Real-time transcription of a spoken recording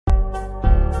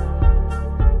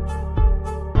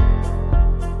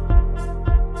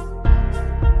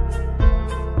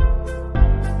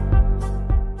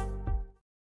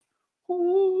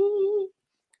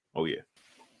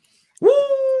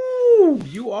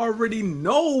already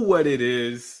know what it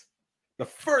is. The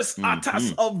first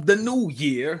ATAS of the new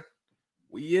year.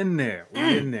 We in there.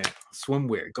 We in there.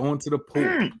 Swimwear. Going to the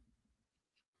pool.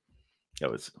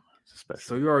 That was special.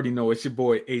 So you already know it's your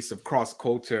boy Ace of Cross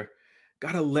Culture.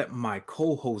 Gotta let my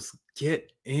co-host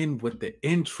get in with the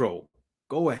intro.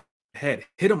 Go ahead.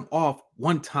 Hit him off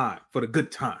one time for the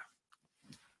good time.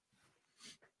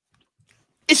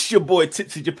 It's your boy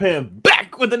Tipsy Japan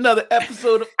back with another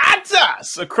episode of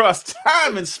ATAS across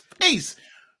time and space.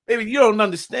 Baby, you don't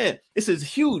understand. This is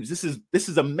huge. This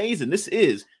is amazing. This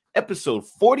is episode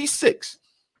 46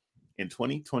 in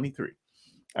 2023.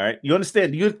 All right. You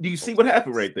understand? Do you see what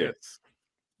happened right there?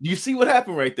 Do you see what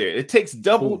happened right there? It takes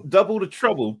double the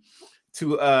trouble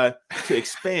to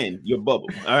expand your bubble.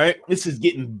 All right. This is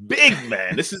getting big,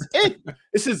 man. This is it.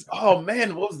 This is, oh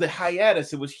man, what was the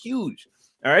hiatus? It was huge.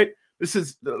 All right. This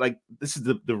is the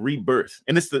rebirth,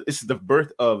 and this is the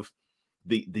birth of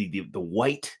the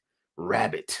white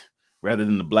rabbit rather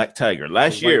than the black tiger.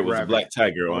 Last year it was the black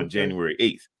tiger on January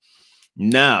 8th.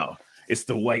 Now it's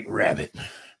the white rabbit,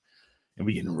 and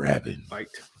we getting rabid. White.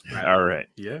 All right.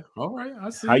 Yeah. All right. I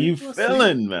see. How you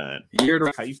feeling, man? How you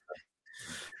feeling?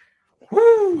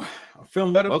 Woo! I'm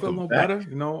feeling better. Feeling a little better.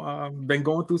 You know, been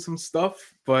going through some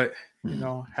stuff, but you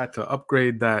know, had to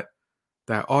upgrade that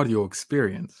audio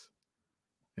experience.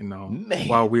 You know, man,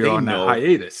 while we are on that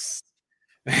hiatus.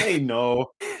 They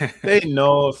know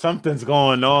something's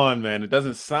going on, man. It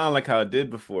doesn't sound like how it did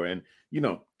before. And you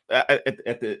know,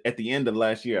 at the end of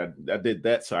last year, I did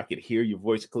that so I could hear your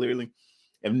voice clearly.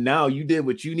 And now you did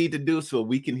what you need to do so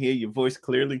we can hear your voice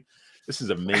clearly. This is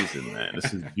amazing, man.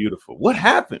 This is beautiful. What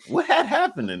happened? What had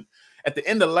happened at the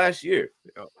end of last year?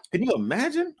 Can you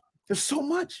imagine? There's so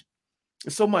much.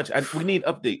 There's so much. We need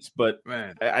updates, but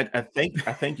man, I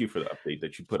thank you for the update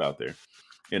that you put out there.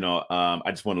 You know, I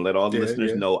just want to let all the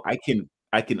listeners know I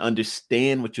can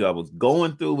understand what I was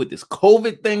going through with this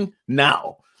COVID thing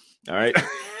now. All right.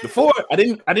 Before I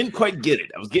didn't quite get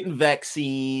it. I was getting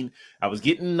vaccine. I was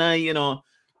getting I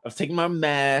was taking my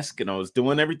mask and I was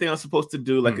doing everything I was supposed to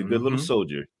do like a good little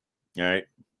soldier. All right.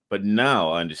 But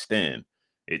now I understand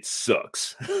it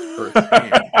sucks.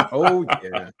 Oh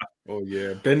yeah.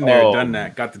 Been there, done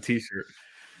that, got the t-shirt.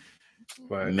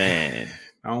 But man,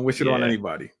 I don't wish it on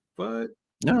anybody. But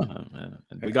no, man.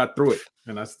 We got through it.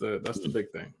 And that's the big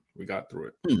thing. We got through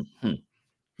it. Mm-hmm.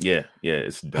 Yeah,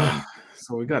 it's done.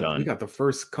 So we got the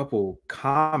first couple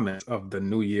comments of the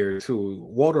new year too.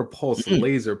 Water Pulse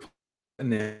Laser,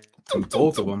 and then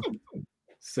both of them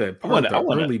said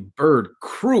early bird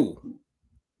crew.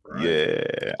 Right?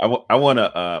 Yeah, I want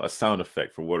a sound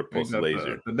effect for Water Pulse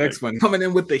Laser. The next one coming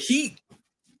in with the heat.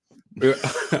 A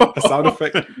sound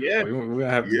effect. Yeah, we're gonna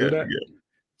have to do that. Yeah.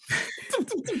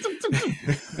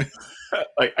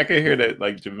 Like I can hear that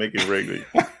like Jamaican regular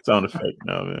sound effect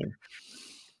now, man.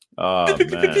 Oh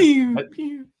man.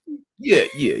 Yeah.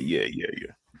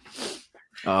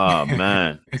 Oh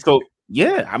man. So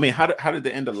yeah, I mean, how did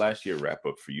the end of last year wrap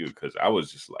up for you? Because I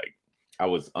was just like, I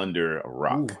was under a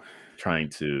rock trying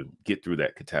to get through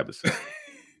that catabasis.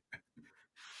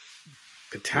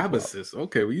 Catabasis.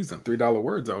 Okay, we're using $3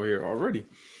 words out here already.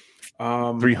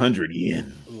 300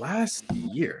 yen. Last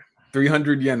year,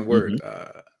 300 yen word.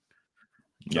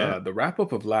 The wrap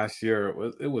up of last year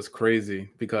was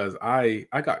crazy because I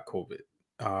got COVID.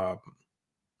 I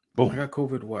got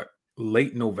COVID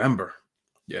late November.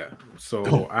 Yeah.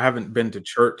 So I haven't been to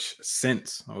church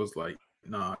since. I was like,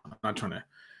 nah, I'm not trying to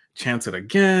chance it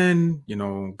again. You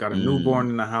know, got a newborn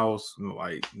in the house. I'm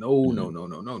like, no.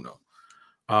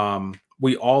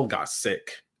 We all got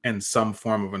sick in some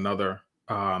form of another,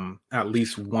 at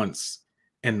least once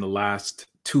in the last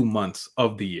 2 months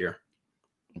of the year.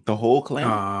 The whole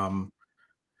clan?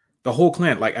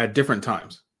 Like at different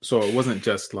times. So it wasn't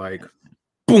just like,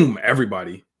 boom,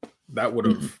 everybody. That would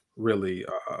have really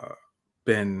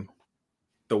been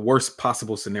the worst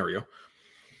possible scenario.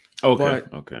 Okay.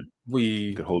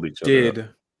 We could hold each other did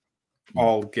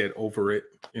all get over it,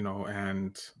 you know,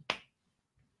 and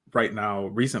right now,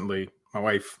 recently, my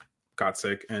wife got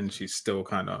sick and she's still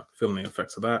kind of feeling the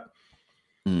effects of that.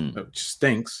 Which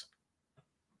stinks.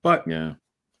 But yeah.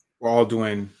 We're all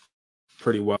doing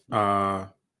pretty well.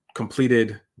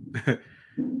 Completed.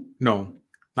 No,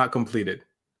 not completed.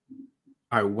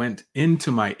 I went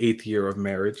into my 8th year of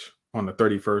marriage on the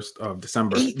 31st of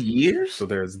December. 8 years? So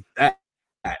there's that.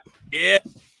 Yeah.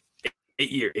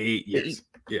 8 years.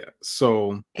 Yeah.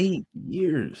 So 8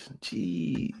 years.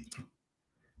 Gee.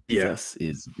 Yes.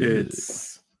 Is good.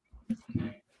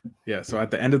 So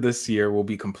at the end of this year, we'll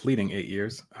be completing 8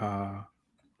 years. I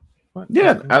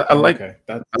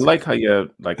like how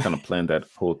you like kind of planned that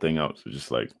whole thing out. So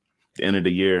just like the end of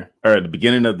the year, or the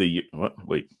beginning of the year. What?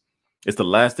 Wait, it's the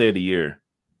last day of the year.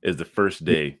 Is the first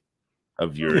day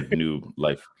of your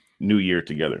new year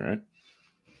together, right?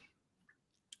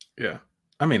 Yeah.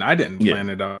 I mean, I didn't plan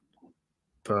it out.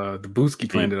 The Booski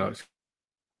planned it out.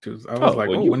 I was like,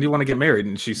 when do you want to get married?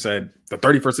 And she said the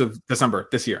 31st of December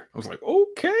this year. I was like,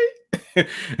 okay. Well,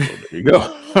 there you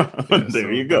go.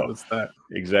 There you go. That.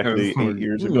 Exactly 8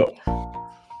 years ago.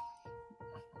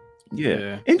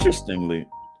 Yeah. Interestingly,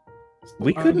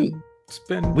 we couldn't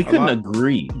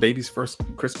agree. Baby's first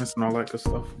Christmas and all that good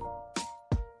stuff.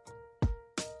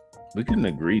 We couldn't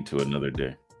agree to another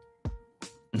day.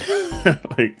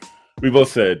 Like we both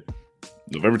said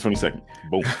November 22nd.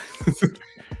 Boom.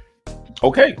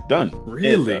 Okay, done.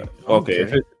 Really?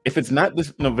 Okay. If it's not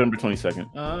this November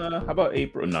 22nd, how about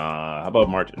April? Nah. How about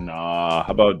March? Nah.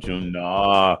 How about June?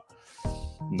 Nah.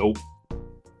 Nope.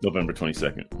 November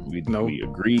 22nd. We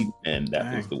agreed, and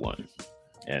that was the one.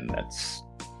 And that's,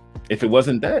 if it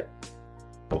wasn't that,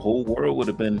 the whole world would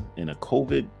have been in a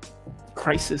COVID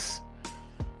crisis.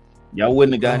 Y'all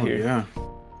wouldn't have got here. Yeah.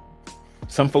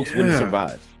 Some folks wouldn't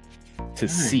survive to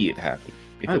see it happen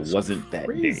if it wasn't that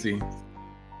crazy day.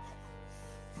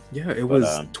 Yeah, it was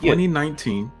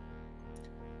 2019.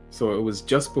 So it was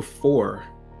just before,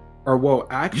 or well,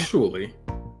 actually,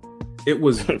 it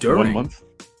was during. 1 month.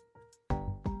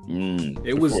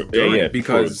 It was during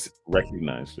because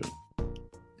recognized it.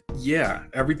 Yeah,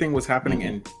 everything was happening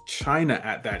in China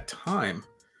at that time.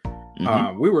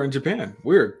 We were in Japan.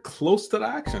 We were close to the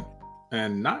action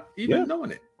and not even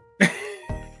knowing it.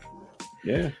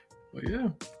 Yeah. But yeah.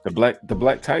 The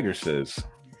Black Tiger says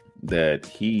that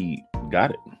he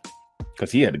got it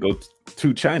because he had to go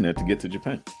to China to get to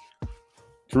Japan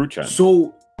through China.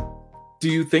 So, do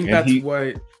you think that's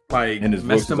what and his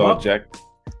messed voice is him all up? jacked?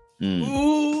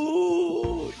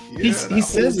 Ooh, yeah, he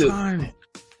says it. Time.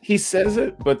 He says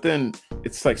it, but then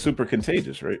it's like super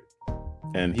contagious, right?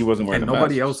 And he wasn't wearing. And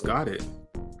nobody else got it.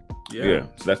 Yeah.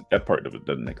 So that part of it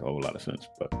doesn't make a whole lot of sense,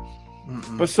 but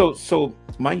so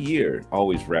my year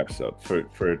always wraps up for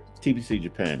TBC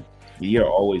Japan. The year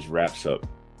always wraps up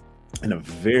in a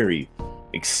very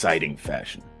exciting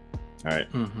fashion. All right,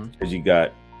 because you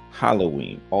got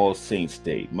Halloween, All Saints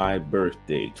Day, my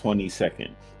birthday,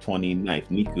 22nd, 29th,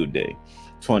 Niku Day,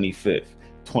 25th,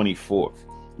 24th,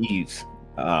 Eve's,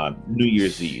 New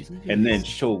Year's Eve, and then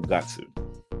Shogatsu,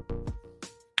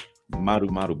 Maru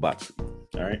Maru Batsu.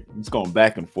 All right, it's going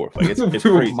back and forth. Like it's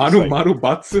crazy. Maru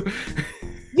Batsu.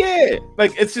 Yeah,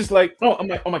 like it's just like on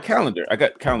my calendar. I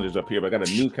got calendars up here, but I got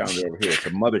a new calendar over here. It's a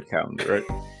mother calendar, right?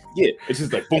 Yeah, it's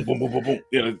just like boom, boom, boom, boom, boom.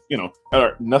 You know, all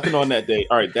right, nothing on that day.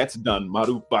 All right, that's done.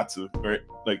 Maru Batsu, right?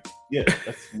 Like, yeah,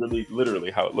 that's really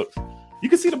literally how it looks. You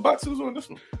can see the Batsus on this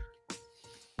one.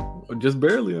 Just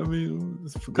barely. I mean,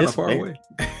 it's kind of far away.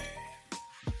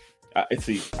 I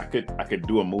could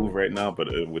do a move right now, but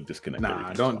it would disconnect.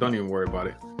 Nah, don't even worry about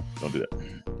it. Don't do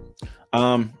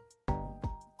that.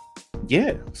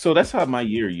 Yeah, so that's how my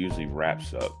year usually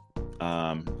wraps up.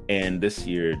 And this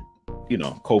year, you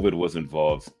know, COVID was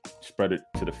involved, spread it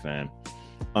to the fan,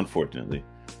 unfortunately.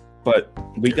 But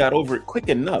we got over it quick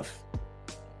enough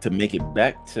to make it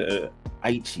back to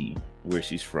Aichi, where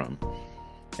she's from.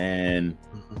 And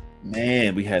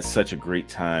man, we had such a great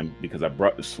time because I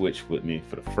brought the Switch with me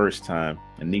for the first time.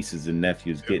 And nieces and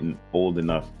nephews getting old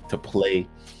enough to play.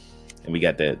 And we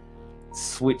got that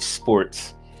Switch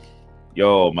Sports.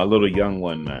 Yo, my little young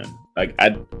one, man. Like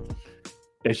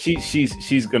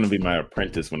she's gonna be my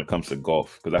apprentice when it comes to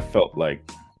golf because I felt like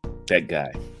that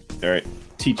guy. All right,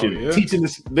 teaching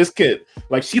this kid.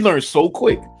 Like she learned so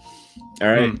quick. All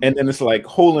right, and then it's like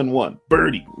hole in one,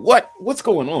 birdie. What's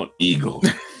going on? Eagle.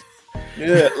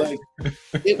 Yeah, like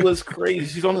it was crazy.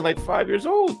 She's only like 5 years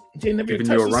old. She never giving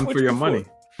you a run for your money.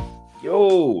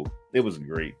 Yo, it was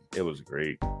great. It was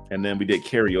great. And then we did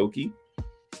karaoke.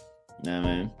 Nah,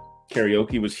 man.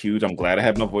 Karaoke was huge. I'm glad I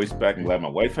had my voice back. I'm glad my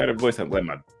wife had a voice. I'm glad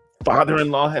my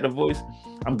father-in-law had a voice.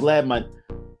 I'm glad my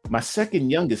second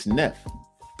youngest nephew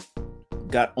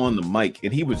got on the mic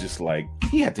and he was just like,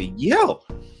 he had to yell.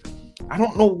 I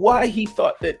don't know why he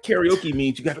thought that karaoke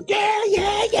means you got to yeah.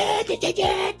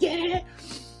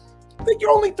 I think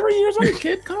you're only 3 years old,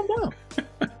 kid. Calm down.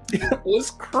 It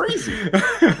was crazy.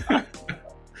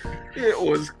 It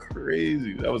was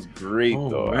crazy. That was great,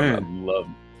 though. Man. I love.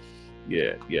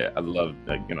 Yeah. I love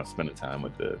spending time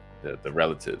with the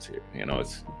relatives here. You know,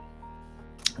 it's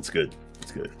good.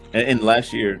 It's good. And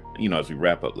last year, as we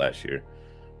wrap up last year,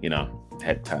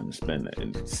 had time to spend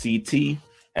in CT,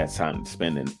 had time to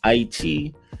spend in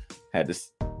IT, had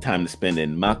this time to spend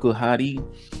in Makuhari.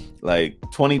 Like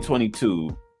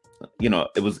 2022,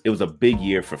 it was a big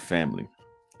year for family,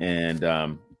 and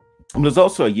there's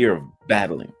also a year of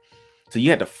battling. So you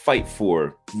had to fight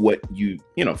for what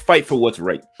fight for what's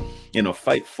right.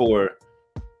 Fight for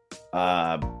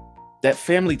that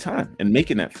family time and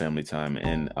making that family time.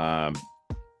 And I'm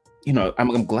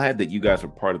glad that you guys were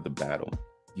part of the battle.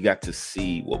 You got to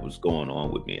see what was going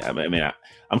on with me.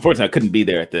 Unfortunately, I couldn't be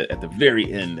there at the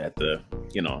very end, at the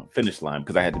finish line,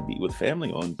 because I had to be with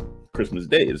family on Christmas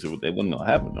Day. So they wasn't gonna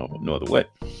happen no other way.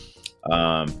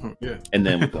 And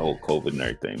then with the whole COVID and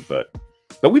everything, but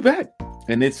we back,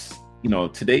 and it's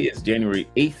today is January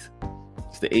 8th.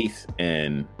 It's the 8th,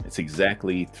 and it's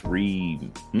exactly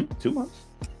 2 months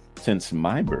since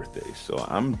my birthday. So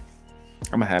I'm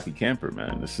a happy camper,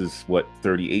 man. This is what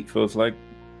 38 feels like.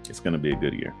 It's gonna be a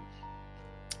good year.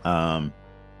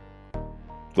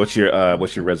 What's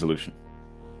your resolution?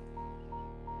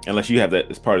 Unless you have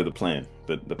that as part of the plan,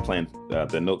 the plan,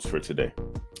 the notes for today.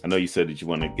 I know you said that you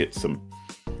want to get some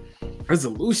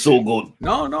resolution. So good.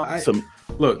 No, some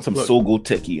so good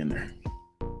techie in there.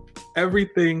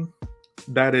 Everything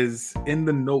that is in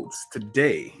the notes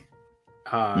today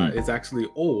is actually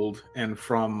old and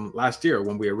from last year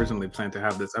when we originally planned to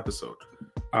have this episode.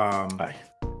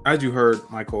 As you heard,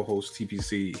 my co-host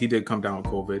TPC, he did come down with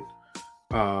COVID,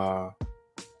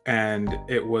 and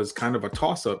it was kind of a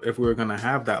toss-up if we were going to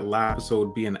have that last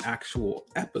episode be an actual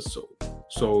episode.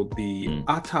 So the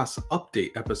ATAS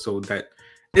update episode that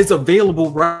is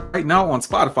available right now on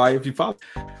Spotify, if you follow,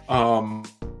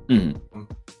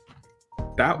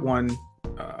 that one,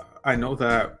 I know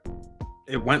that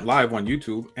it went live on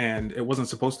YouTube, and it wasn't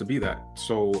supposed to be that.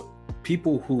 So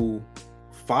people who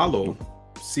follow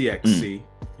CXC,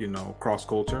 cross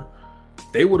culture,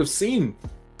 they would have seen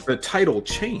the title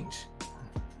change.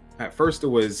 At first it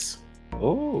was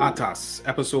ATAS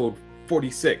episode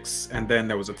 46, and then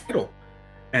there was a title,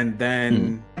 and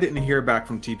then I didn't hear back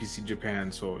from TPC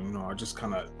Japan, so I just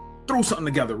kind of threw something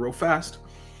together real fast,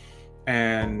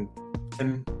 and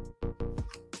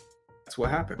that's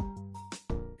what happened.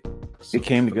 So it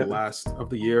came together. The last of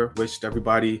the year, wished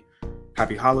everybody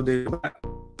happy holidays.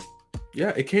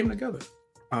 Yeah, it came together.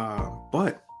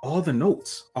 But all the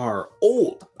notes are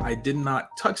old. I did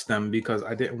not touch them because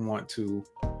I didn't want to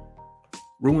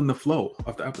ruin the flow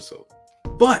of the episode.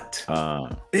 But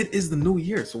it is the new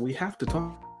year, so we have to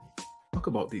talk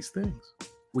about these things.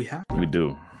 We have to. We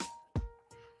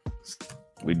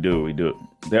do.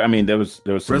 There was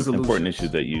some important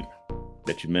issues that you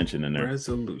mentioned in there.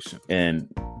 Resolution.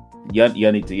 And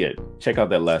y'all need to check out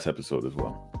that last episode as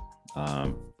well.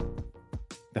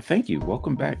 Thank you.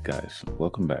 Welcome back, guys.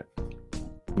 Welcome back.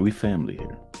 We family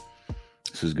here.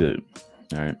 This is good.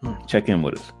 All right. Check in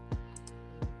with us.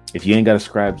 If you ain't got a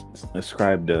scribed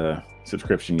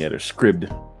subscription yet, or scribd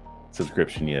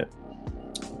subscription yet,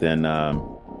 then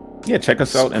check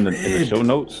us out in the show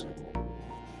notes.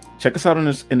 Check us out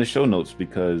in the show notes,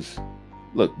 because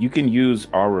look, you can use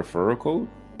our referral code,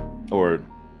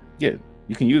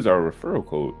 you can use our referral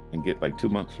code and get like 2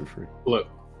 months for free. Look,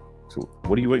 so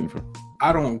what are you waiting for?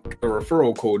 I don't get a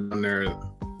referral code on there.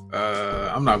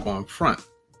 I'm not going front.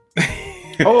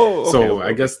 Okay, so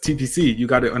I guess TPC, you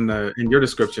got it in your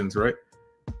descriptions, right?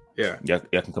 Yeah,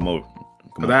 can come over.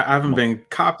 I haven't been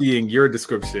copying your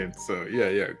description, so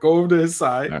yeah. Go over to his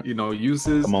side. Right. Use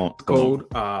his code.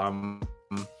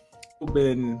 We've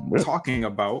been talking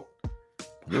about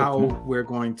how we're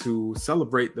going to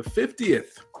celebrate the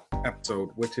 50th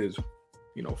episode, which is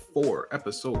 4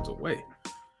 episodes away.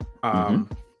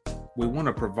 We want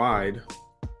to provide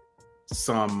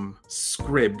some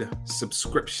scribd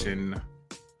subscription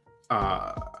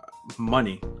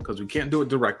money, because we can't do it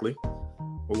directly.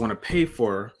 We want to pay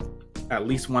for at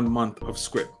least 1 month of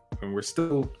script, and we're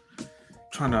still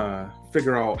trying to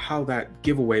figure out how that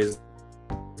giveaway is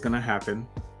going to happen.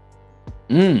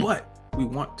 But we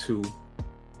want to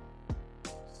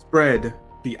spread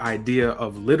the idea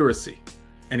of literacy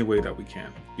any way that we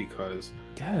can, because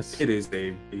it is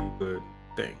a good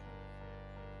thing.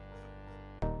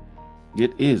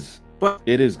 It is. But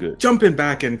it is good. Jumping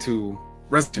back into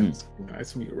resolutions.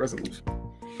 Nice to meet you. Resolution.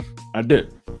 I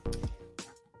did.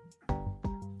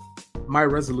 My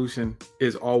resolution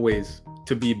is always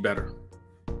to be better.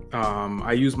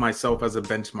 I use myself as a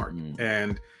benchmark,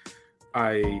 and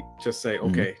I just say,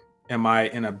 okay, am I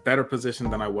in a better position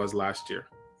than I was last year?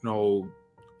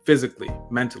 Physically,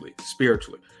 mentally,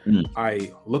 spiritually.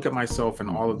 I look at myself in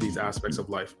all of these aspects of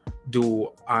life.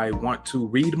 Do I want to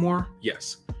read more?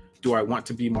 Yes. Do I want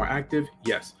to be more active?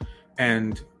 Yes.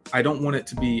 And I don't want it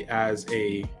to be as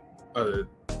a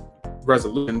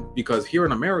resolution, because here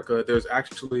in America, there's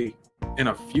actually, in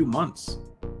a few months,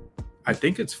 I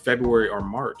think it's February or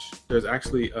March, there's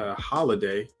actually a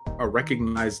holiday, a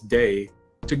recognized day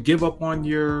to give up on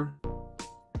your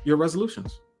your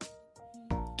resolutions.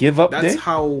 Give up That's day?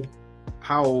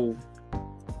 how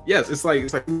yes, it's like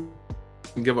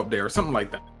give up day or something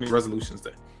like that. Resolutions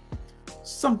day.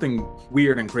 Something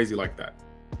weird and crazy like that.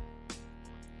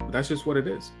 But that's just what it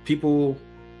is. People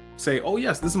say, oh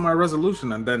yes, this is my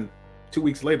resolution, and then 2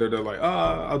 weeks later they're like,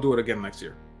 I'll do it again next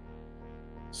year.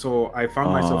 So I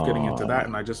found myself getting into that,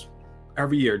 and I just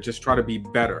every year just try to be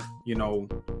better,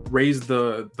 raise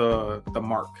the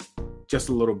mark just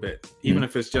a little bit, even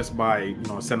if it's just by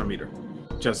a centimeter.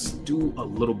 Just do a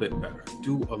little bit better.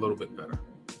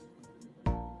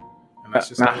 And that's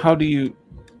just now, how do you?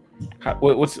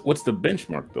 What's the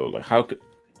benchmark though? Like how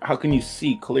can you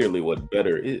see clearly what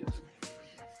better is?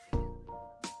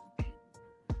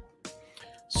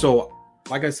 So,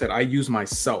 like I said, I use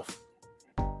myself.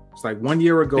 It's like 1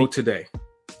 year ago today.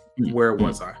 Where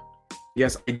was I?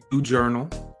 Yes, I do journal.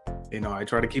 I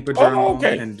try to keep a journal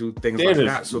and do things like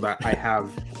that so that I have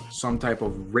some type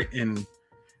of written.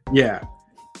 Yeah.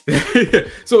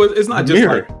 So it's not just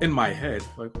like in my head,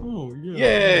 like, oh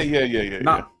yeah.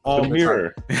 Not all the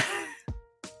mirror. time.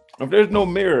 If there's no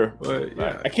mirror,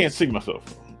 yeah. I can't see myself.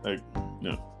 Like,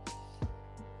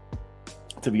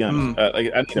 to be honest, I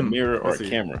need a mirror or a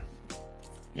camera.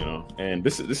 And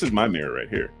this is my mirror right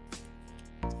here.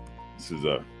 This is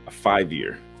a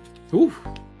 5-year. Ooh.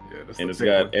 Yeah, and it's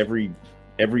got every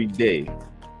day,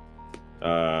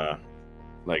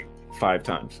 like 5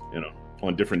 times,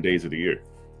 on different days of the year.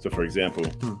 So, for example,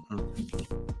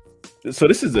 so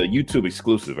this is a YouTube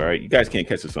exclusive. All right, you guys can't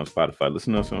catch this on Spotify.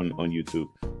 Listen to us on YouTube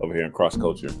over here in Cross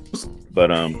Culture.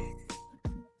 But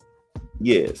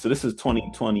yeah. So this is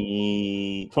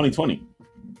 2020,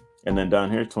 and then down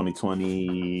here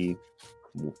 2021,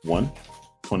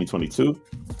 2022,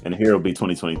 and here will be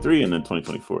 2023, and then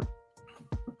 2024.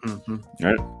 All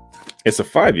right, it's a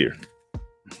 5-year.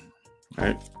 All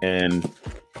right, and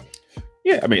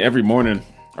yeah, I mean every morning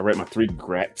I write my 3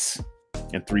 grats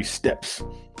and 3 steps.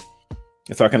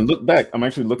 And so I can look back. I'm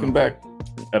actually looking back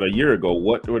at a year ago.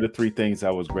 What were the 3 things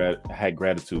I had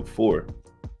gratitude for?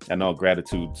 I know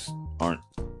gratitudes aren't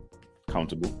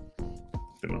countable.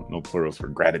 No plurals for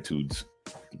gratitudes,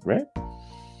 right?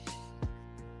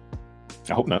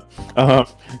 I hope not.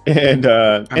 And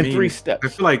 3 steps. I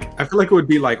feel like it would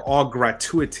be like all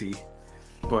gratuity,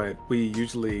 but we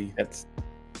usually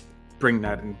bring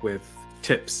that in with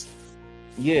tips.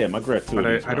 Yeah, my gratitude.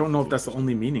 But I don't know if that's the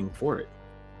only meaning for it.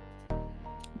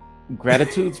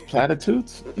 Gratitudes,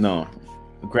 platitudes? No,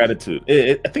 gratitude.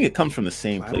 I think it comes from the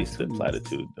same place that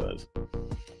platitude does.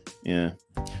 Yeah.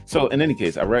 So in any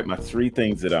case, I write my 3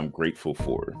 things that I'm grateful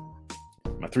for,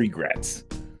 my 3 grats,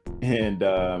 and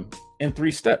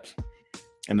 3 steps,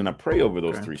 and then I pray over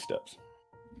those 3 steps.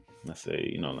 I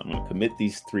say, I'm going to commit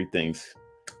these 3 things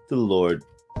to the Lord.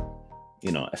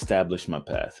 Establish my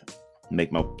path,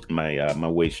 make my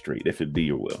way straight, if it be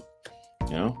your will.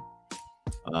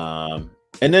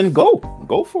 And then go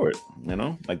for it.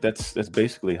 Like that's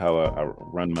basically how I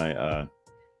run my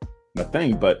my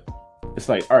thing. But it's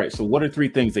like, all right, so what are 3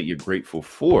 things that you're grateful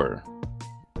for?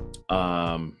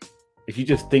 If you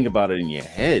just think about it in your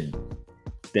head,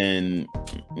 then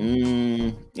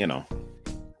you're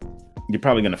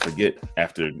probably gonna forget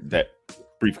after that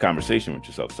brief conversation with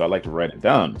yourself. So I like to write it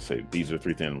down and say these are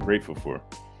 3 things I'm grateful for.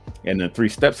 And then 3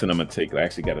 steps that I'm gonna take. I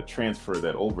actually got to transfer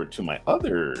that over to my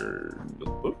other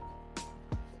notebook.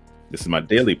 This is my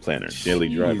daily planner, daily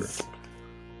driver.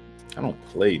 I don't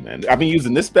play, man. I've been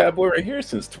using this bad boy right here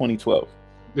since 2012.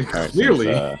 Right,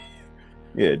 Clearly,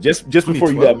 yeah, just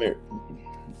before you got married.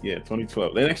 Yeah,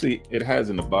 2012. And actually, it has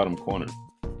in the bottom corner.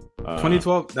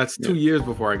 2012. That's 2 years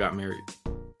before I got married.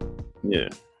 Yeah,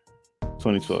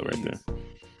 2012 right there.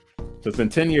 So it's been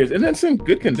 10 years, and that's in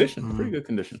good condition, pretty good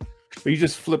condition. But you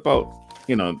just flip out,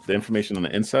 the information on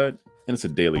the inside, and it's a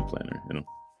daily planner,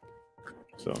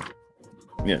 So,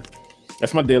 yeah,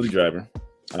 that's my daily driver.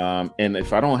 And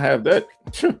if I don't have that,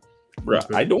 bro,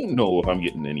 I don't know if I'm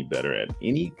getting any better at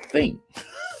anything,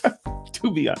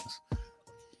 to be honest.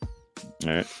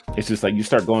 All right, it's just like you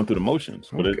start going through the motions.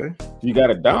 But if you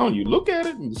got it down, you look at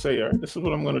it and you say, all right, this is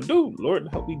what I'm going to do. Lord,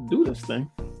 help me do this thing.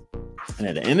 And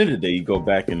at the end of the day, you go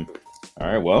back and, all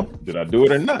right, well, did I do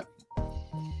it or not?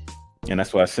 And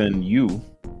that's why I sent you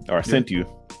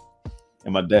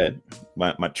and my dad,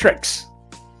 my treks.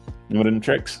 You know what are the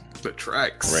treks? The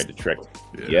treks. I write the treks.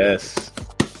 Yeah. Yes.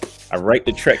 I write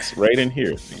the treks right in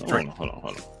here. Hold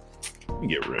on. Let me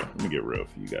get real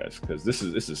for you guys, because this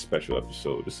is a special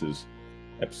episode. This is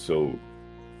episode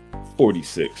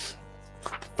 46.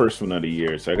 First one of the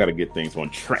year. So I got to get things on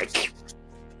track.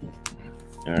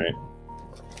 All right.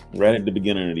 Right at the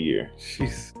beginning of the year.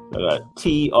 Jeez. I got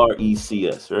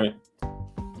TRECS, right?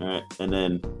 All right, and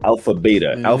then alpha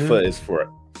beta. Mhm.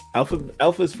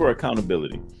 Alpha is for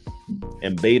accountability,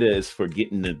 and beta is for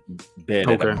getting to bed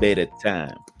at a Okay. better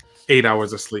time. 8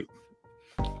 hours of sleep.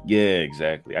 Yeah,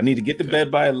 exactly. I need to get to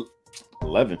bed by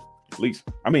 11 at least.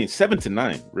 I mean, 7 to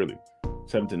 9, really.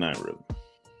 7 to 9, really.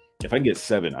 If I get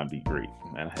 7, I'd be great.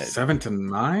 Man, I had 7 to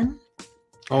 9.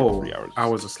 Oh, 3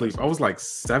 hours of sleep. I was like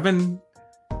 7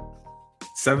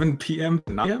 p.m.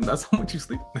 to 9 p.m. That's how much you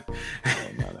sleep.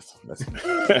 No, that's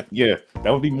yeah,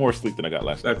 that would be more sleep than I got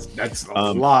last night. That's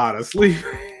a lot of sleep.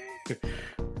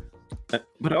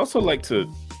 But I also like to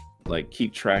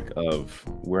keep track of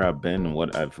where I've been and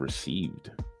what I've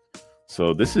received.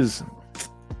 So this is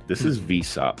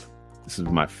VSOP. This is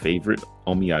my favorite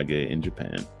omiyage in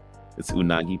Japan. It's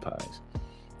unagi pies.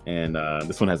 And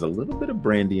this one has a little bit of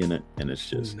brandy in it, and it's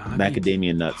just unagi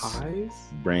macadamia nuts, pies?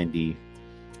 Brandy,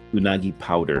 unagi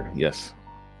powder. Yes.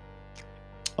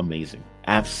 Amazing.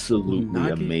 Absolutely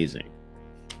unagi? Amazing.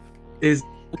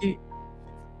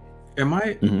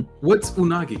 What's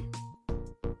unagi?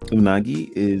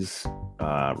 Unagi is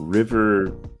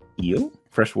river eel,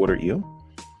 freshwater eel.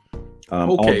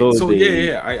 Okay, so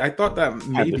I thought that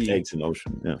maybe eggs in the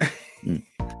ocean. Yeah.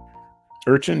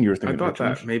 Urchin, you were thinking. I thought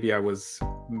that maybe I was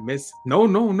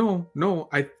No.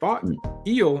 I thought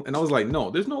eel, and I was like, no,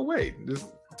 there's no way. This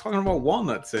talking about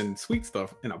walnuts and sweet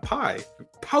stuff in a pie,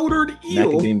 powdered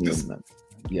eel. Macadamia nuts.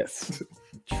 Yes,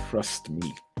 trust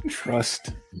me.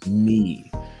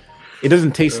 It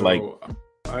doesn't taste like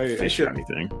fish or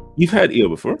anything. You've had eel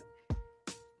before?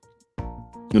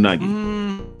 Unagi.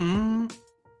 Mm-hmm.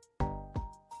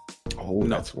 Oh, no.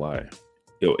 That's why.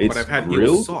 Yo, it's but I've had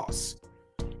grilled eel sauce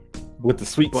with the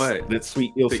sweet, that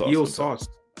sweet eel sauce. The eel sauce.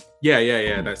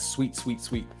 Yeah. That's sweet.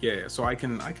 Yeah. So I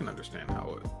can understand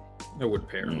how it would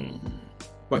pair.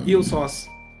 But eel sauce,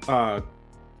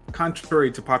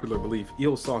 contrary to popular belief,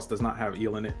 eel sauce does not have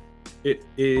eel in it. It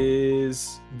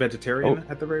is vegetarian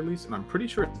at the very least, and I'm pretty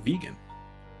sure it's vegan.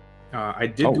 I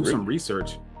did do some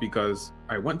research because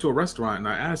I went to a restaurant and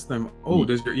I asked them,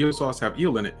 does your eel sauce have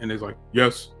eel in it? And they're like,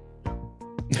 yes.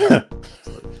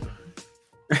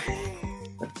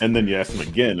 And then you asked them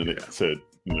again and they said,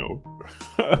 no.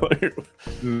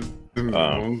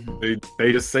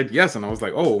 They just said yes. And I was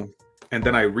like, oh. And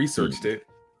then I researched it,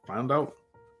 found out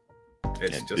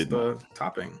it's just a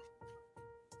topping.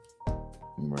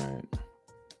 Right.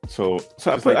 So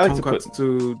I like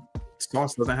tonkatsu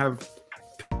sauce doesn't have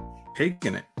pig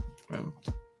in it.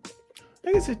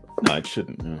 I guess it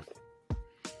shouldn't.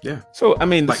 Yeah. So I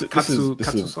mean, this katsu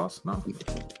sauce. No.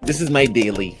 This is my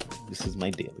daily.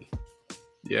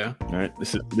 Yeah. All right.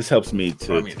 This helps me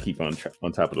to keep on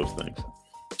top of those things.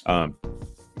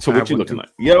 So what you looking like?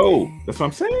 Yo, that's what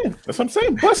I'm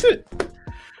saying. Bust it.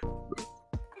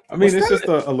 I mean, it's just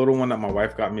a little one that my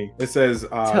wife got me. It says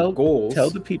goals. Tell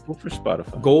the people for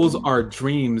Spotify. Goals are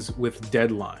dreams with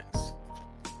deadlines.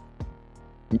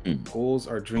 Goals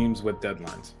are dreams with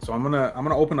deadlines. So I'm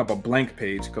gonna open up a blank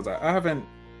page because I haven't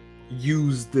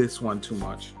used this one too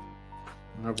much.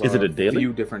 Is it a daily?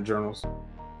 Few different journals.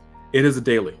 It is a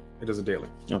daily.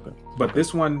 Okay. But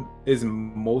this one is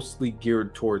mostly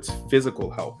geared towards physical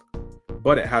health,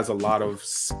 but it has a lot of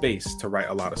space to write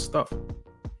a lot of stuff.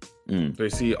 So you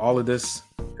see all of this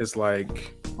is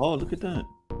like, oh, look at that,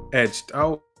 edged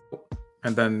out,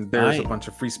 and then there's a bunch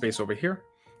of free space over here,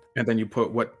 and then you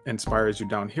put what inspires you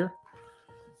down here.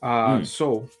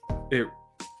 So it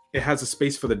has a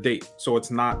space for the date, so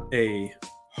it's not a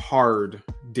hard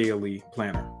daily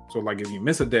planner. So like if you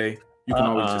miss a day, you can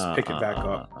always just pick it back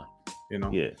up. You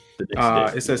know. Yeah.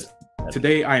 It says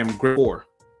today I am grateful for.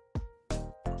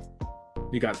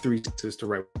 You got 3 sentences to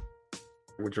write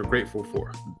what you're grateful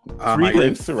for. 3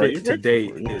 things to write today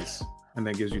is, and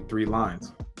then gives you 3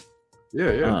 lines.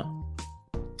 Yeah.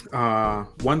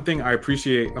 One thing I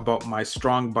appreciate about my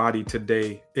strong body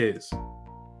today is,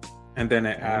 and then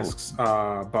it asks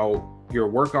about your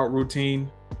workout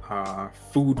routine,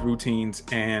 food routines,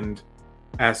 and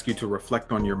ask you to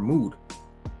reflect on your mood.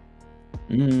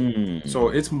 So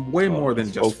it's way more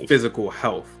than just physical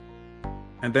health.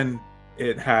 And then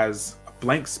it has a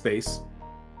blank space,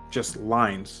 just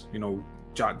lines,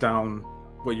 jot down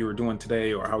what you were doing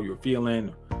today or how you were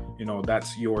feeling,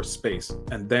 that's your space.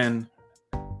 And then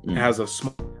it has a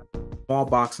small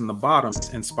box in the bottom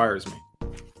that inspires me.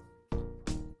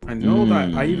 I know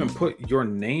that I even put your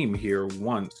name here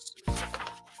once.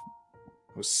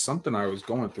 It was something I was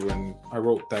going through and I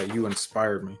wrote that you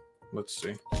inspired me. Let's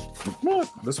see.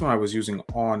 This one I was using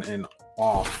on and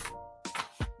off.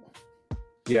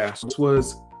 Yeah, so this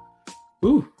was,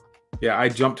 I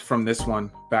jumped from this one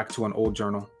back to an old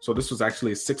journal. So this was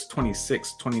actually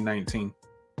 6/26/2019.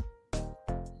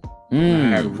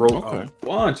 And I had wrote Okay. a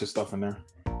bunch of stuff in there.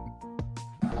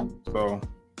 So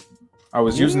I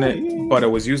was using it, but I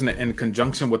was using it in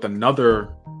conjunction with another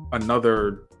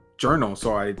journal.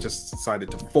 So I just decided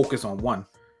to focus on one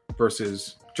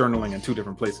versus journaling in two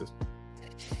different places.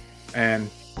 And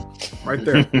right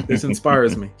there, this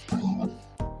inspires me.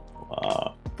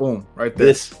 Boom, right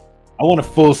there. I want a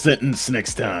full sentence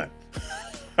next time.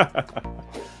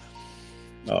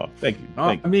 Oh, thank you.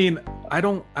 I mean, I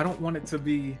don't want it to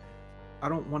be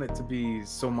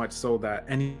so much so that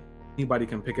anybody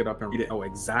can pick it up and read it, know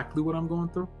exactly what I'm going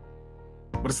through.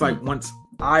 But it's like once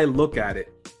I look at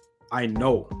it, I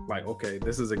know, like, okay,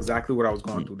 this is exactly what I was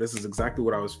going through. This is exactly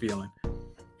what I was feeling.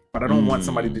 But I don't want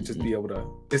somebody to just be able to.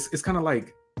 It's kind of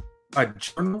like a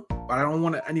journal, but I don't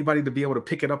want anybody to be able to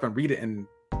pick it up and read it and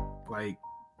like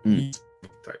type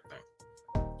thing.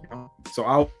 You know? So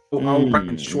I'll write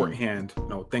in shorthand,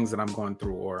 things that I'm going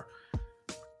through, or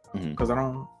because I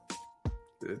don't.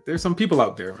 There's some people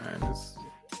out there, man.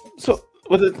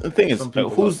 Well, the thing is,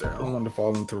 who's there? I don't want to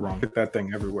fall into wrong. Get that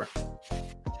thing everywhere.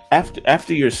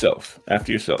 After yourself,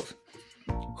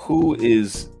 who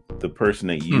is the person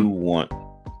that you want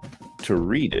to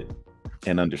read it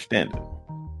and understand it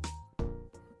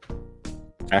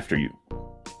after you?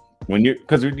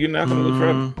 Because you're not going to live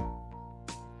forever.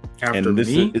 After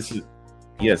me? This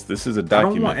is a document. I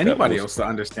don't want anybody else to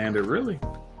understand it, really.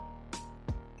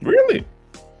 Really?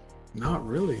 Not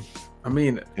really. I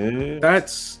mean,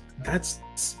 that's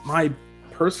my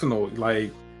personal,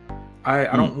 like,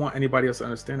 I don't want anybody else to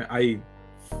understand it. I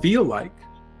feel like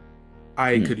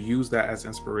I could use that as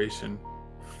inspiration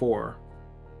for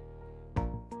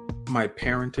my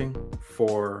parenting,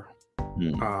 for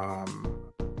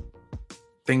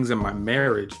things in my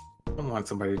marriage. I don't want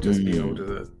somebody to just be able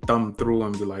to thumb through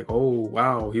and be like, oh,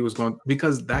 wow, he was going,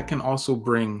 because that can also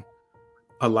bring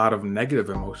a lot of negative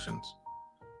emotions.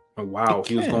 Wow,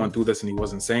 he was going through this and he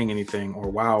wasn't saying anything, or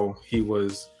wow, he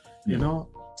was,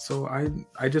 so I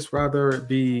just rather it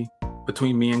be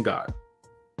between me and God,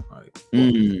 like,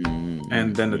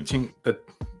 and then the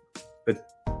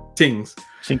things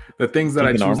that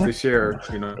I choose to share,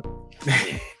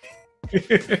 the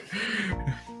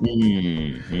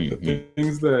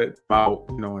things that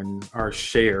and are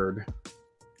shared,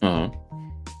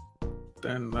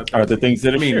 then that's are the things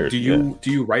that are shared. Do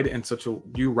you write it do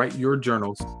you write your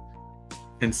journals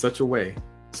in such a way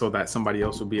so that somebody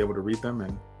else will be able to read them?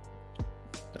 And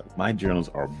my journals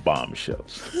are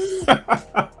bombshells.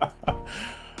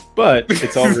 But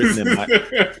it's all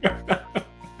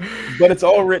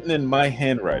written in my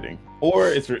handwriting, or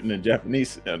it's written in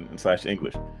Japanese /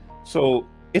 English. So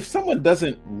if someone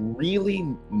doesn't really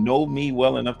know me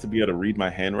well enough to be able to read my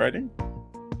handwriting,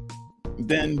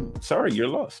 then sorry, you're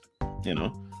lost.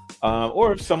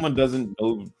 Or if someone doesn't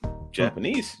know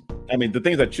Japanese, I mean, the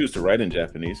things I choose to write in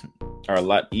Japanese are a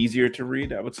lot easier to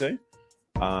read, I would say.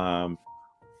 I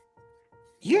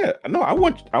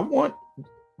want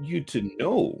you to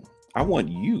know. I want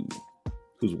you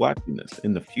who's watching this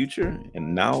in the future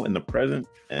and now in the present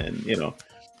and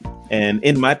and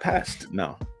in my past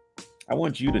now. I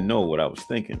want you to know what I was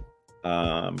thinking.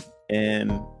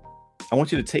 And I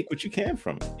want you to take what you can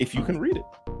from it if you can read it.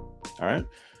 All right.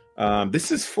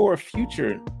 This is for a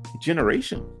future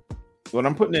generation. What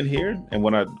I'm putting in here and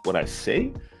what I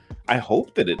say, I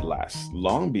hope that it lasts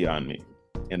long beyond me.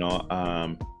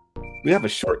 We have a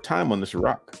short time on this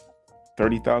rock.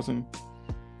 30,000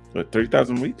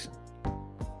 weeks?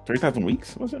 30,000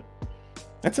 weeks, was it?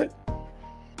 That's it.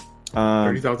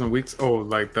 30,000 weeks? Oh,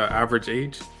 like the average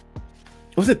age?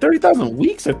 Was it 30,000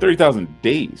 weeks or 30,000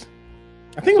 days?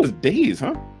 I think it was days,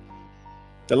 huh?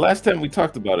 The last time we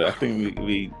talked about it, I think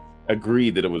we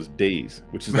agreed that it was days,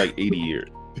 which is like 80 years.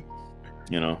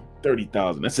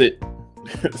 30,000. That's it.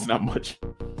 It's not much.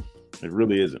 It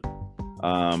really isn't.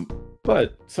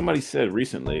 But somebody said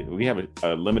recently, we have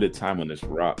a limited time on this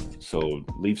rock, so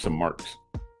leave some marks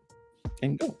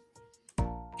and go.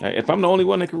 If I'm the only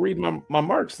one that can read my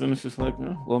marks, then it's just like,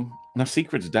 well, my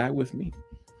secrets die with me.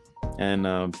 And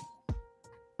I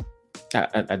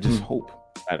just hope,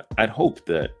 I'd hope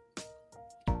that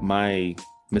my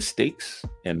mistakes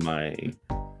and my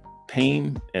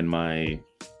pain and my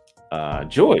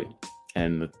joy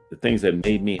and the things that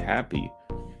made me happy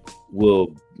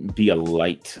will be a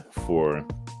light for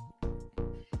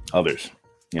others,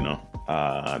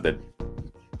 that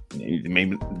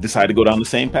may decide to go down the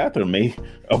same path or may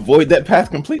avoid that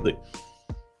path completely.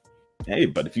 Hey,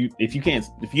 but if you can't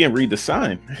read the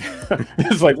sign,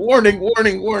 it's like warning. You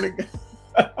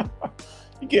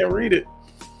can't read it.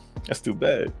 That's too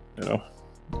bad,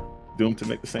 doomed to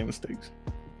make the same mistakes.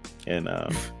 And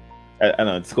I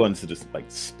know it's going to this like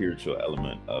spiritual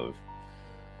element of,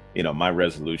 my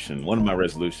resolution. One of my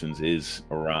resolutions is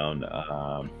around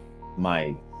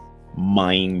my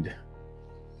mind,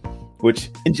 which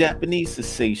in Japanese is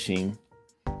seishin,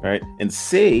 right? And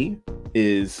sei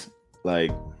is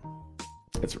like,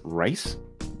 it's rice,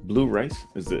 blue rice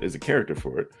is a character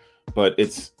for it, but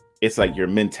it's like your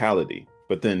mentality.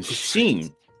 But then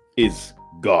shin is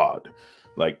God,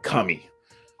 like kami,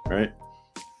 right?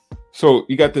 So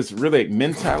you got this really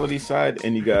mentality side,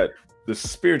 and you got the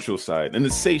spiritual side, and the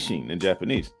seishin in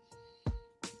Japanese.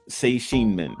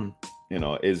 Seishin men,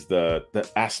 is the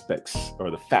aspects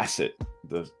or the facet,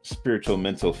 the spiritual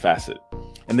mental facet,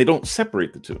 and they don't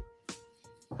separate the two.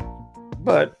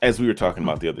 But as we were talking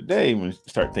about the other day, when we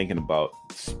start thinking about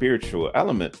spiritual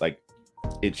element, like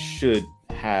it should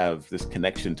have this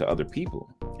connection to other people,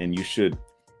 and it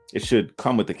should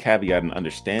come with the caveat and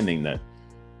understanding that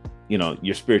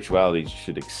your spirituality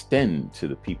should extend to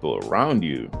the people around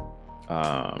you.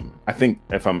 I think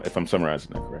if I'm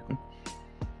summarizing that correctly,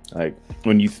 like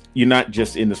when you're not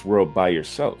just in this world by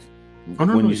yourself.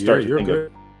 When you start to think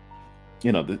of,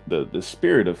 the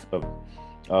spirit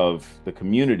of the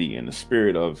community and the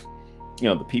spirit of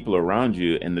the people around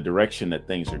you and the direction that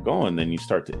things are going, then you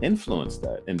start to influence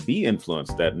that and be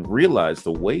influenced that and realize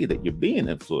the way that you're being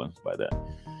influenced by that.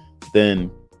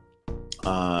 Then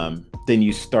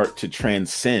you start to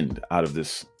transcend out of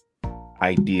this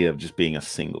idea of just being a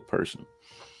single person,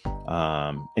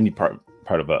 and you're part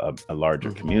of a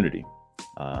larger community,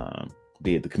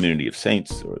 be it the community of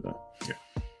saints or the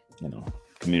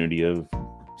community of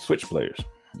Switch players,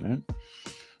 right?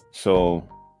 So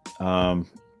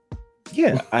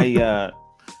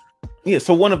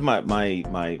so one of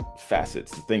my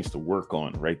facets, the things to work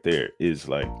on right there is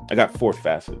like, I got 4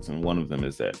 facets, and one of them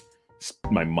is that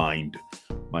my mind,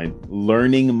 my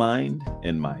learning mind,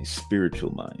 and my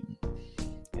spiritual mind.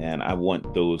 And I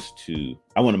want to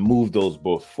move those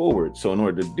both forward. So in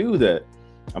order to do that,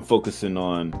 I'm focusing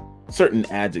on certain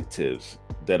adjectives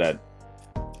that I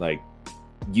like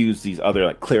use these other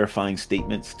like clarifying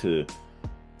statements to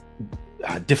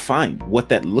define what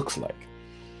that looks like.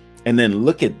 And then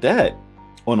look at that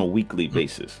on a weekly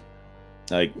basis.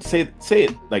 Like say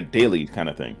it like daily kind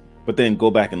of thing, but then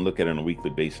go back and look at it on a weekly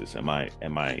basis. Am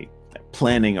I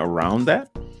planning around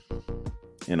that?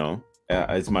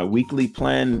 Is my weekly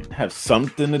plan have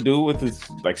something to do with this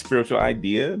like spiritual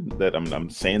idea that I'm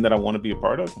saying that I want to be a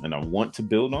part of and I want to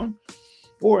build on?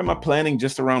 Or am I planning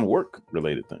just around work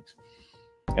related things?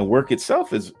 And work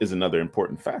itself is another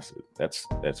important facet. That's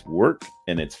work,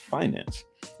 and it's finance.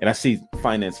 And I see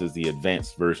finance as the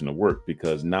advanced version of work,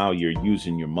 because now you're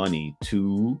using your money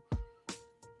to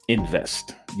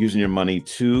invest, using your money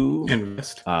to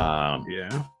invest.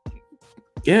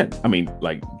 Yeah, I mean,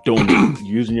 like donate,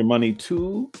 using your money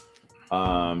to,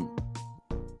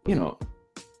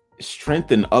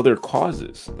 strengthen other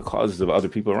causes, the causes of other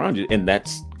people around you. And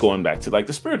that's going back to like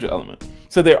the spiritual element.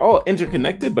 So they're all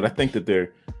interconnected, but I think that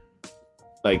they're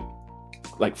like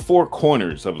 4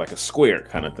 corners of like a square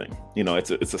kind of thing.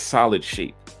 It's a solid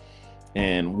shape.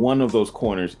 And one of those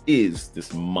corners is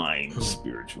this mind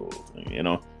spiritual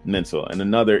thing, mental. And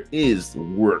another is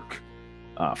work,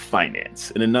 finance.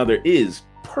 And another is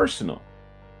personal.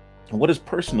 And what does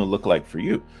personal look like for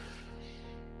you?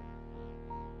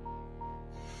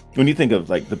 When you think of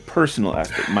like the personal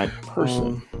aspect, my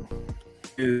person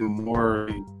is more.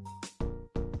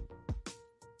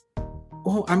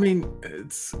 Well, I mean,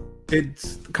 it's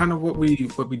kind of what we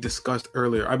discussed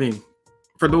earlier. I mean,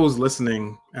 for those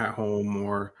listening at home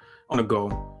or on the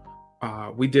go,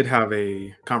 we did have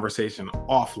a conversation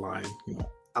offline,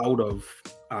 out of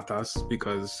ATAS,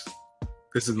 because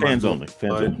this is fans only.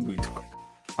 We talk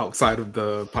outside of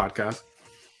the podcast.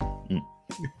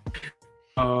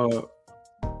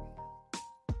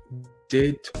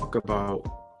 Did talk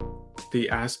about the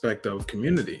aspect of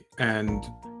community, and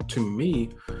to me,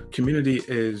 community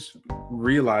is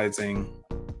realizing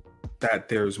that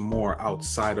there's more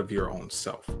outside of your own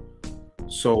self.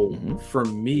 So for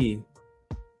me,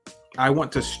 I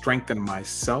want to strengthen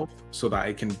myself so that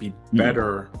I can be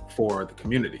better for the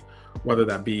community, whether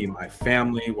that be my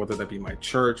family, whether that be my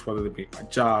church, whether that be my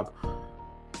job,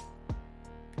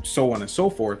 so on and so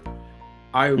forth.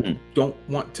 I don't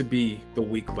want to be the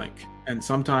weak link. And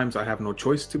sometimes I have no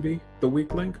choice to be the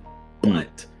weak link.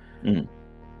 But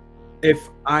if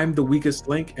I'm the weakest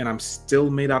link and I'm still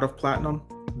made out of platinum,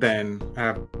 then I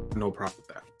have no problem with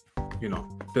that.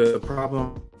 The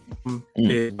problem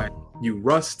is when you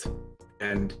rust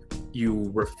and you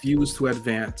refuse to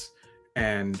advance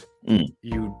and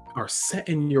you are set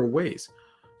in your ways,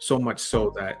 so much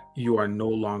so that you are no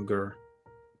longer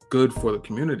good for the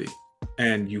community.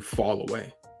 and you fall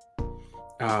away.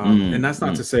 And that's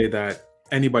not to say that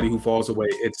anybody who falls away,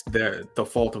 it's the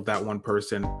fault of that one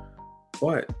person.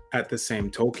 But at the same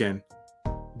token,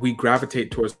 we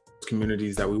gravitate towards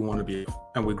communities that we want to be,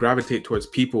 and we gravitate towards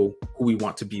people who we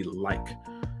want to be like.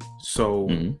 So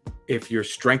if you're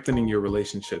strengthening your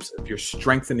relationships, if you're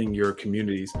strengthening your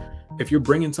communities, if you're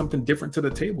bringing something different to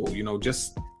the table, you know,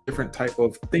 just different type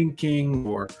of thinking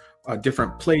or a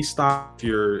different play style. If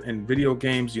you're in video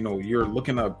games, you know, you're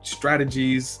looking up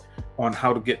strategies on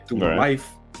how to get through life,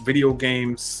 video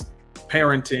games,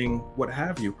 parenting, what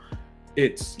have you.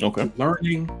 It's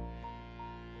learning,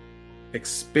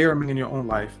 experimenting in your own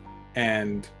life,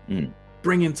 and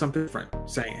bringing something different,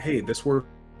 saying, hey, this worked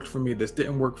for me, this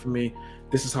didn't work for me,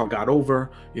 this is how I got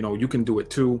over, you know, you can do it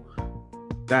too.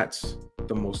 That's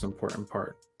the most important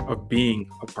part of being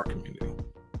a part community.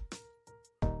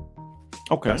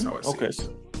 That's how I see it.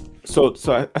 So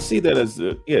I see that as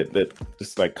that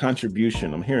it's like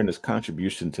contribution. I'm hearing this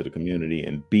contribution to the community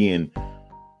and being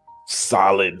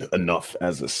solid enough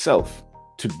as a self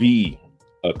to be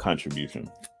a contribution,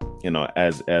 you know,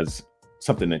 as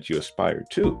something that you aspire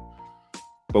to.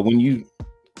 But when you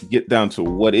get down to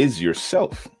what is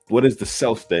yourself, what is the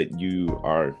self that you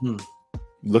are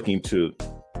looking to,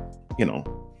 you know,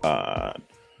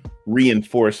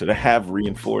 reinforce or to have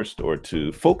reinforced or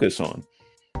to focus on,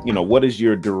 you know, what is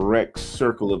your direct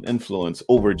circle of influence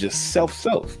over just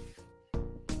self?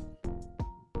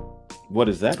 What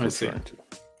is that referring to?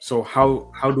 So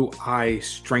how do I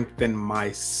strengthen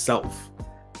myself?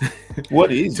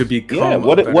 What is to become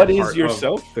what is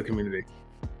yourself? The community.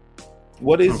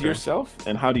 What is yourself,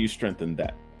 and how do you strengthen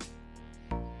that?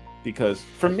 Because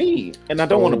for me, and I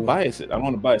don't want to bias it. I don't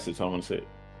want to bias it, so I want to say it.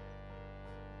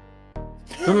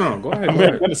 No, go ahead. I'm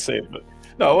going to say it, but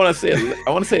no, I want to say it.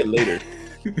 I want to say it later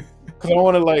because I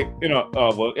want to, like, you know.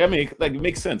 Well, I mean, like, it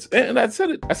makes sense. And I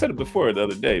said it before the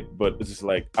other day, but it's just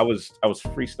like I was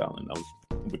freestyling.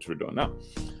 Which we're doing now.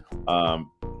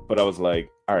 But I was like,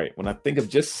 all right, when I think of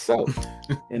just self,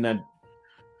 and I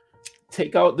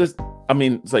take out this, I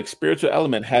mean, it's like spiritual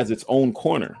element has its own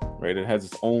corner, right? It has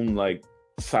its own like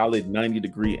solid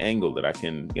 90-degree angle that I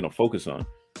can, you know, focus on,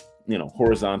 you know,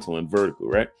 horizontal and vertical,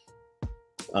 right?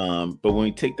 But when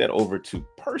we take that over to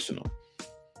personal,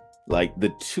 like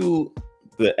the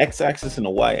x-axis and the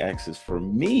y-axis for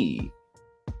me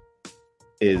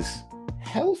is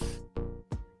health.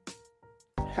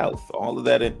 All of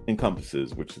that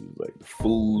encompasses, which is like the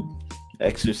food,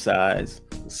 exercise,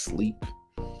 the sleep,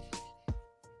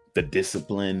 the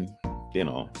discipline, you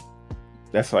know,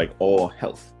 that's like all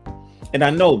health. And I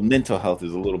know mental health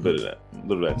is a little bit of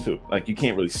that too. Like, you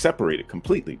can't really separate it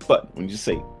completely, but when you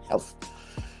say health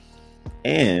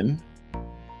and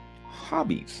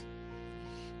hobbies,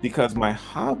 because my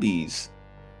hobbies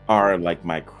are like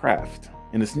my craft,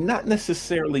 and it's not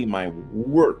necessarily my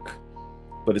work,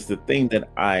 but it's the thing that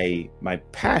my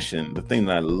passion, the thing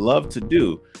that I love to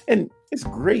do. And it's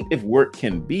great if work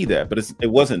can be that, but it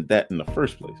wasn't that in the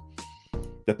first place.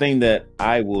 The thing that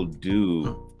I will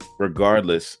do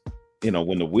regardless, you know,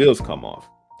 when the wheels come off,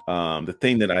 the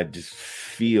thing that I just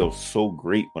feel so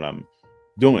great when I'm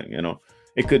doing, you know,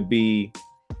 it could be,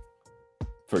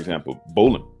 for example,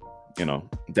 bowling, you know,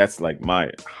 that's like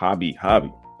my hobby.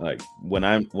 Like when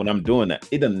I'm doing that,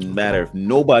 it doesn't matter if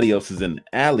nobody else is in the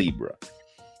alley, bro.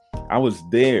 I was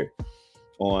there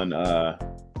on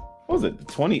what was it, the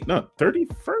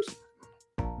 31st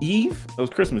Eve? It was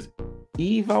Christmas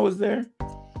Eve. I was there,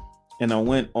 and I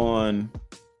went on,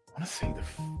 I want to say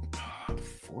the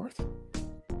 4th.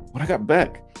 When I got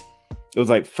back, it was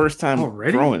like first time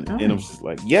throwing, and it was just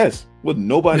like, yes, with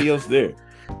nobody else there.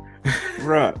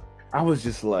 Bruh, I was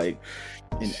just like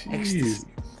in ecstasy,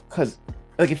 because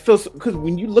like it feels, because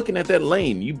when you're looking at that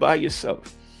lane, you by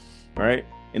yourself, right?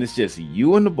 And it's just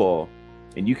you and the ball,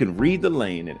 and you can read the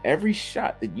lane, and every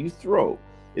shot that you throw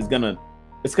is gonna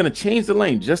change the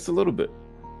lane just a little bit,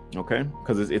 okay?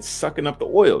 Because it's sucking up the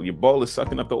oil. Your ball is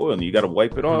sucking up the oil, and you got to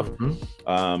wipe it off.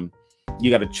 You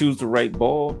got to choose the right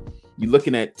ball. You're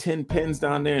looking at 10 pins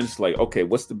down there, and it's like, okay,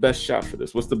 what's the best shot for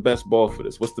this? What's the best ball for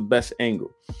this? What's the best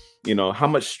angle? You know, how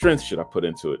much strength should I put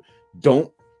into it? Don't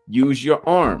use your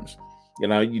arms. You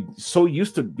know, you're so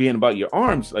used to being about your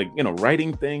arms, like, you know,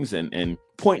 writing things and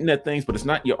pointing at things, but it's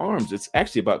not your arms. It's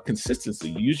actually about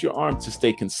consistency. You use your arms to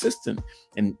stay consistent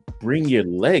and bring your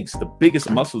legs, the biggest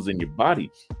muscles in your body.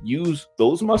 Use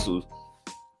those muscles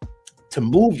to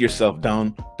move yourself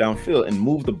downfield and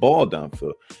move the ball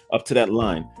downfield up to that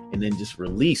line, and then just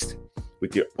release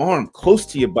with your arm close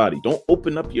to your body. Don't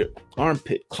open up your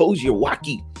armpit. Close your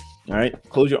waki. All right,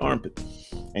 close your armpit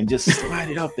and just slide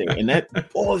it out there, and that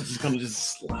ball is just gonna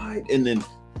just slide, and then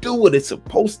do what it's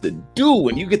supposed to do.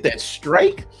 When you get that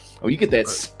strike or you get that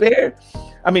spare,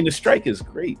 I mean, the strike is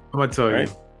great. I'm gonna tell you,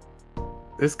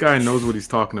 this guy knows what he's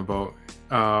talking about.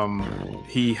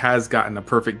 He has gotten a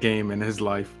perfect game in his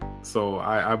life, so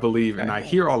I believe, and I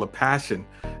hear all the passion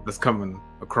that's coming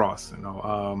across. You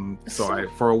know,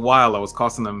 for a while I was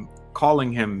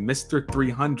calling him Mr.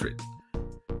 300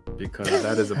 because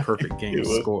that is a perfect game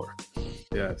score.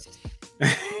 Yes.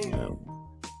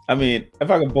 I mean, if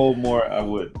I could bowl more, I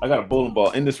would. I got a bowling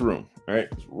ball in this room. All right,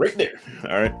 it's right there.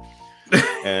 All right,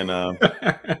 and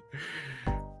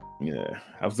yeah,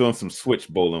 I was doing some switch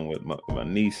bowling with my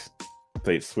niece.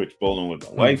 Played switch bowling with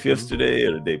my wife yesterday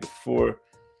or the day before.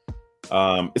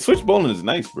 Switch bowling is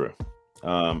nice, bro.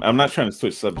 I'm not trying to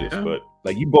switch subjects, but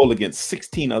like you bowl against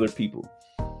 16 other people,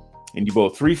 and you bowl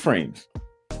 3 frames,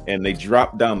 and they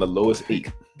drop down the lowest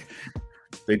 8.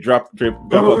 They drop out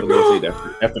the lowest 8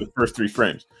 after the first 3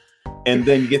 frames, and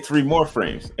then you get 3 more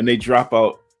frames, and they drop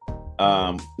out.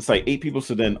 It's like 8 people,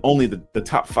 so then only the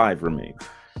top 5 remain,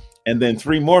 and then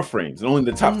 3 more frames, and only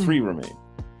the top 3 remain.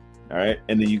 All right,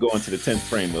 and then you go into the 10th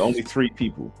frame with only 3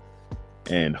 people,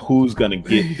 and who's gonna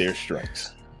get their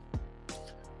strikes?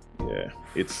 Yeah,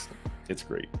 it's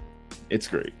great. It's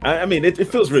great. I mean, it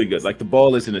feels really good. Like the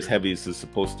ball isn't as heavy as it's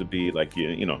supposed to be. Like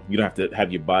you know, you don't have to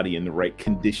have your body in the right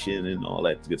condition and all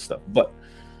that good stuff. But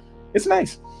it's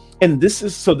nice. And this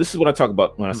is what I talk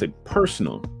about when I say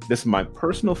personal. This is my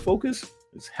personal focus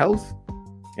is health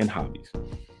and hobbies.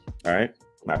 All right.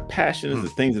 My passion is the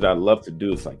things that I love to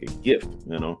do. It's like a gift,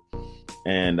 you know.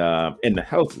 And the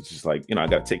health is just like, you know, I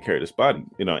got to take care of this body.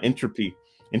 You know, entropy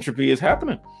is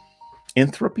happening.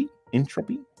 Entropy,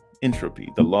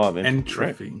 the law of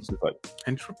entropy. Right?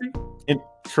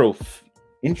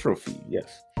 Entropy,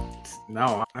 yes.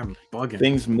 Now I'm bugging.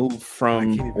 Things move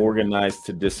from organized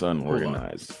to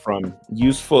disorganized, from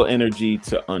useful energy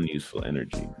to unuseful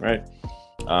energy, right?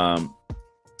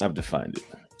 I've defined it.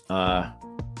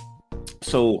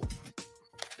 So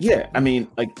yeah, I mean,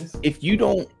 like if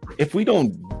we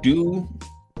don't do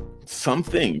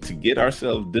something to get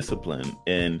ourselves disciplined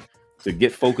and to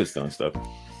get focused on stuff,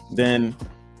 then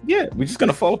yeah, we're just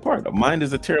gonna fall apart. A mind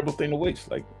is a terrible thing to waste.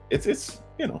 Like it's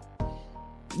you know,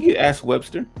 you ask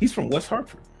Webster, he's from West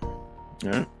Hartford.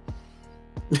 Yeah.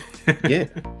 Yeah.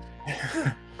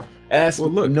 Ask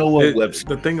Noah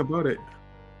Webster. The thing about it,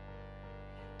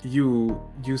 you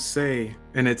say,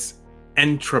 and it's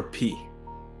entropy.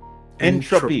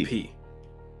 Entropy.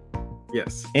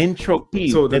 Yes. Entropy.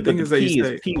 So the thing is that you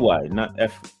say PY,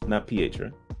 not PH,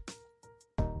 right?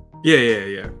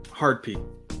 Yeah. Hard P.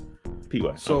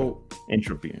 PY. So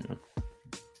entropy. Yeah.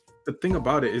 The thing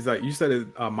about it is that you said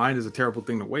mind is a terrible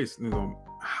thing to waste. You know,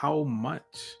 how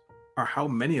much or how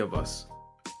many of us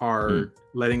are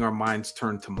letting our minds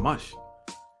turn to mush?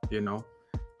 You know,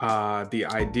 the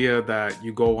idea that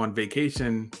you go on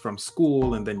vacation from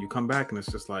school and then you come back and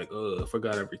it's just like, I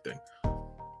forgot everything.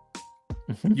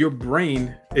 Your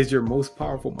brain is your most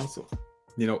powerful muscle.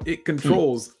 You know, it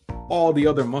controls all the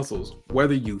other muscles,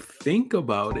 whether you think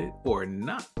about it or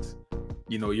not.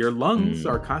 You know, your lungs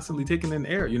are constantly taking in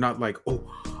air. You're not like, oh,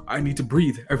 I need to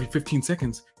breathe every 15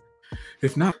 seconds.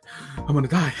 If not, I'm going to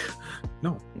die.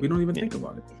 No, we don't even think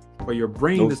about it. But your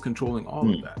brain is controlling all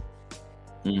of that.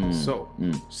 So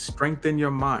strengthen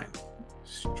your mind,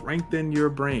 strengthen your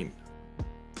brain,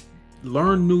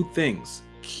 learn new things,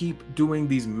 keep doing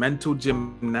these mental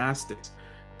gymnastics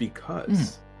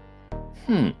because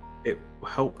it will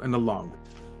help in the long run.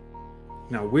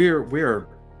 Now we're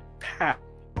past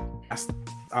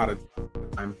out of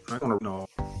time. I don't know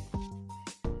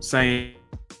saying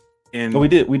we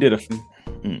did a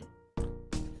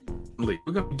we're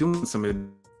gonna be doing some of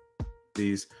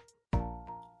these.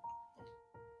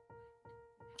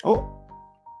 Oh,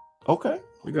 okay.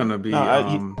 We're gonna be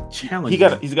challenging.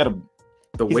 He's got a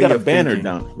banner thinking.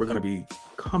 down. We're gonna be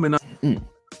coming up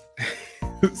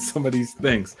some of these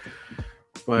things,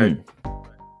 but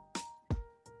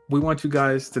we want you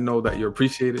guys to know that you're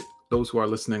appreciated. Those who are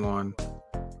listening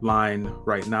online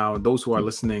right now, and those who are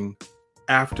listening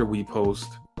after we post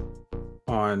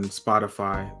on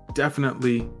Spotify,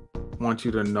 definitely want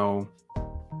you to know.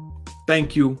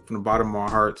 Thank you from the bottom of our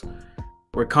hearts.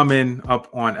 We're coming up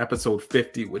on episode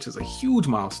 50, which is a huge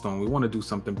milestone. We want to do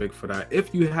something big for that.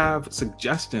 If you have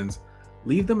suggestions,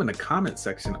 leave them in the comment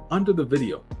section under the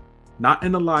video, not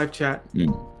in the live chat,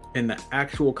 in the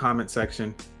actual comment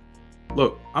section.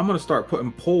 Look, I'm going to start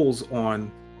putting polls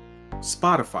on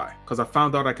Spotify because I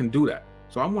found out I can do that.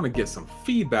 So I want to get some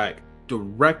feedback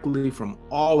directly from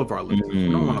all of our listeners. We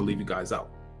don't want to leave you guys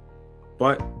out.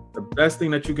 But the best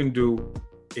thing that you can do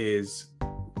is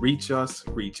reach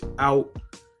out,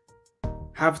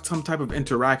 have some type of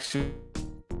interaction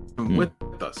with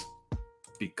us.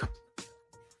 Because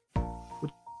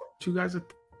what you guys are.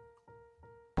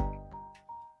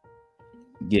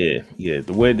 Yeah.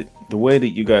 The way that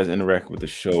you guys interact with the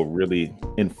show really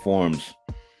informs,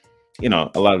 a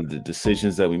lot of the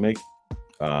decisions that we make.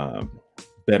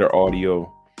 Better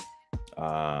audio,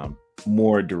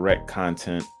 more direct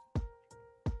content,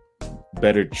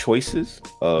 better choices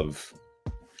of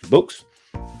books.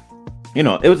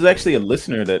 It was actually a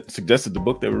listener that suggested the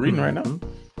book that we're reading right now.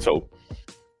 So,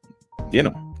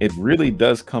 it really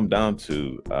does come down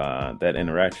to that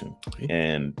interaction.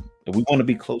 And we want to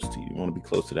be close to you. We want to be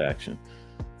close to the action.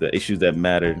 The issues that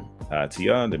matter to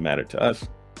y'all, that matter to us.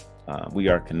 We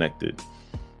are connected.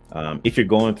 If you're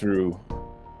going through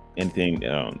anything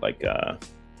like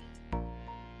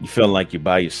you feel like you're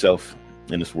by yourself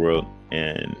in this world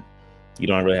and you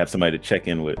don't really have somebody to check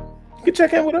in with, you can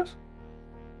check in with us.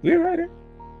 We're right here.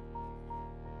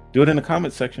 Do it in the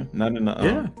comment section, not in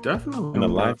the definitely in the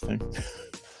live thing.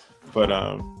 But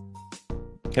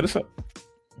hit us up.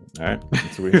 All right,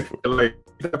 that's what we're here for. Like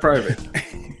private,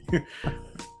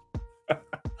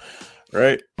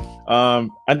 right?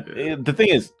 The thing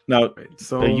is, now,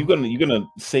 so are you gonna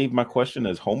save my question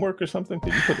as homework or something?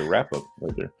 Because you put the wrap up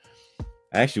right there.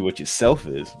 Actually, what yourself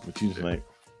is, but you just like,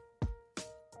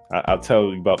 I'll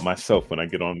tell you about myself when I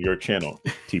get on your channel,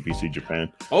 TPC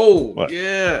Japan. Oh, what?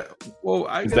 Yeah. Well,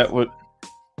 Is that what?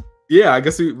 Yeah, I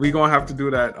guess we gonna have to do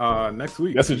that next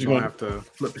week. That's what you're gonna have to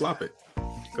flip flop it,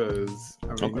 because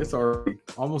it's already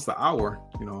almost an hour.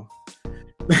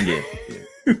 Yeah.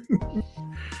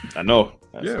 I know.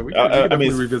 Yeah, we can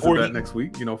definitely revisit that next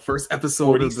week. First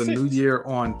episode 46. of the new year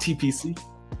on TPC.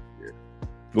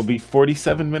 Will be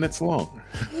 47 minutes long.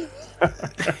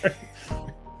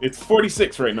 It's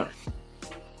 46 right now.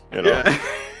 Yeah.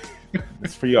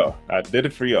 It's for y'all. I did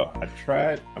it for y'all. I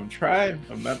tried. I'm trying.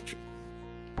 I'm not.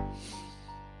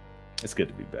 It's good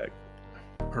to be back.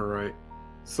 All right.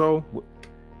 So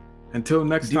until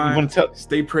next time,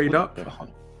 stay prayed up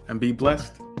and be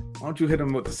blessed. Why don't you hit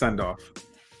them with the send off?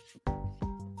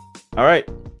 All right,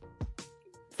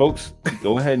 folks,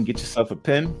 go ahead and get yourself a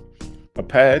pen, a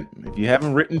pad. If you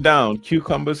haven't written down,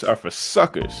 cucumbers are for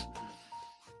suckers,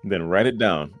 then write it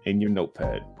down in your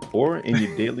notepad or in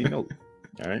your daily note.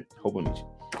 All right, hope I meet you.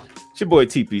 It's your boy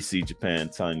TPC Japan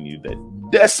telling you that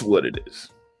that's what it is.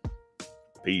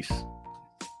 Peace.